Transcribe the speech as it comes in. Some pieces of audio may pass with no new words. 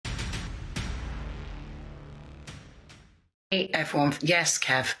Everyone, yes,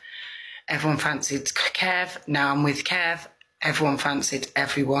 Kev. Everyone fancied Kev. Now I'm with Kev. Everyone fancied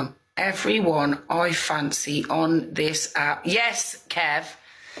everyone. Everyone I fancy on this app. Yes, Kev.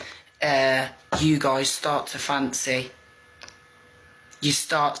 You guys start to fancy. You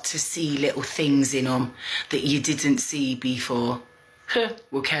start to see little things in them that you didn't see before.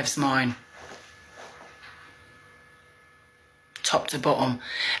 Well, Kev's mine. Top to bottom.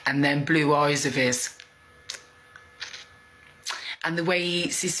 And then blue eyes of his. And the way he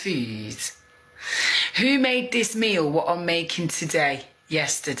eats his food. Who made this meal what I'm making today?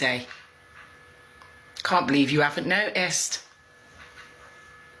 Yesterday. Can't believe you haven't noticed.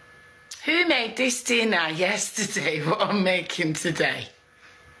 Who made this dinner yesterday what I'm making today?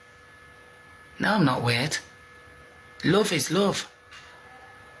 No, I'm not weird. Love is love.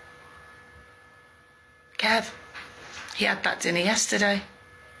 Kev, he had that dinner yesterday.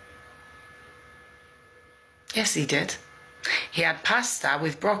 Yes, he did. He had pasta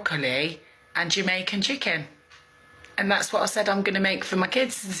with broccoli and Jamaican chicken. And that's what I said I'm going to make for my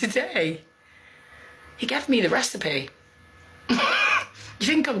kids today. He gave me the recipe. You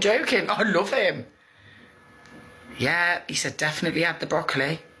think I'm joking? I love him. Yeah, he said definitely add the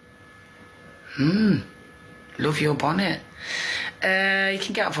broccoli. Love your bonnet. You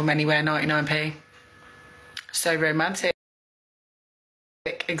can get it from anywhere, 99p. So romantic.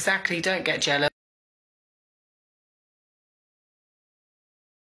 Exactly, don't get jealous.